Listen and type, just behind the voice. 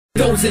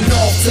Dozing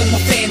off to my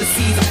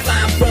fantasies, I'm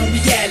flying from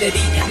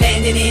reality,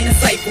 landing in a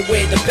cipher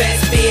where the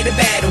best fear to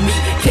battle me.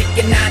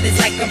 Kicking out is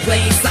like I'm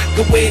playing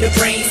soccer with a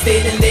brain,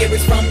 stealing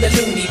lyrics from the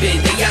loony bin.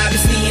 They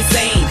obviously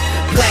insane.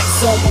 Plaques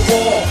on my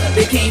wall,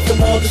 they came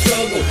from all the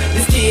struggle.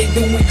 This kid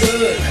doing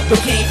good, but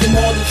came from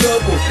all the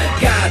trouble.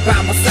 God by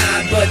my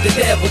side, but the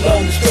devil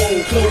on the stroll.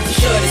 Close the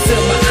shutters to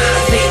my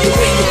eyes, made the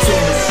window to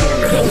me.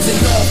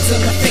 Closing off to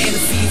my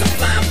fantasies, I'm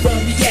flying from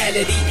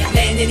reality,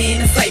 landing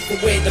in a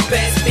cipher where the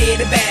best fear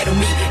to battle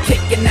me.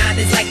 Kicking out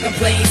is like I'm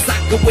playing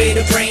soccer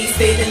with a brain,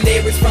 stealing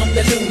lyrics from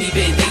the loony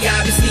bin. They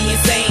obviously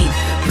insane.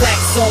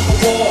 Plaques on my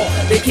wall,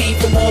 they came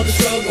from all the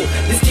struggle.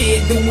 This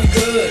kid doing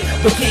good,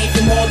 but came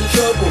from all the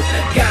trouble.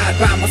 God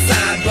by my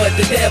side, but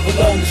the devil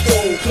on the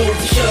stroll. Close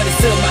the shutters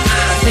to my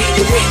eyes, made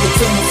the window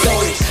to my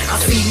soul. I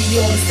see me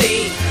on the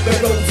stage,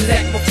 red roses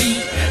at my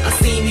feet. I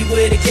see me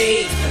with a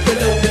gauge,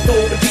 below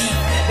before the beat.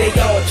 They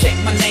all check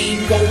my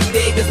name, gold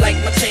diggers like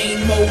my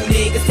chain. More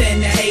niggas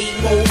tend to hate,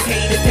 most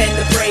haters tend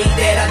to pray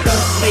that I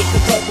don't make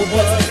a couple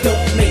bucks,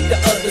 don't make the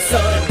other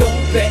son.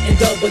 Don't bet and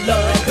double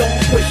up,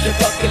 don't push your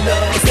fucking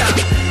luck. Stop,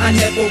 I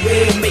never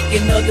will make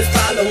others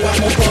follow.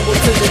 I'ma bubble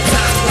to the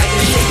top.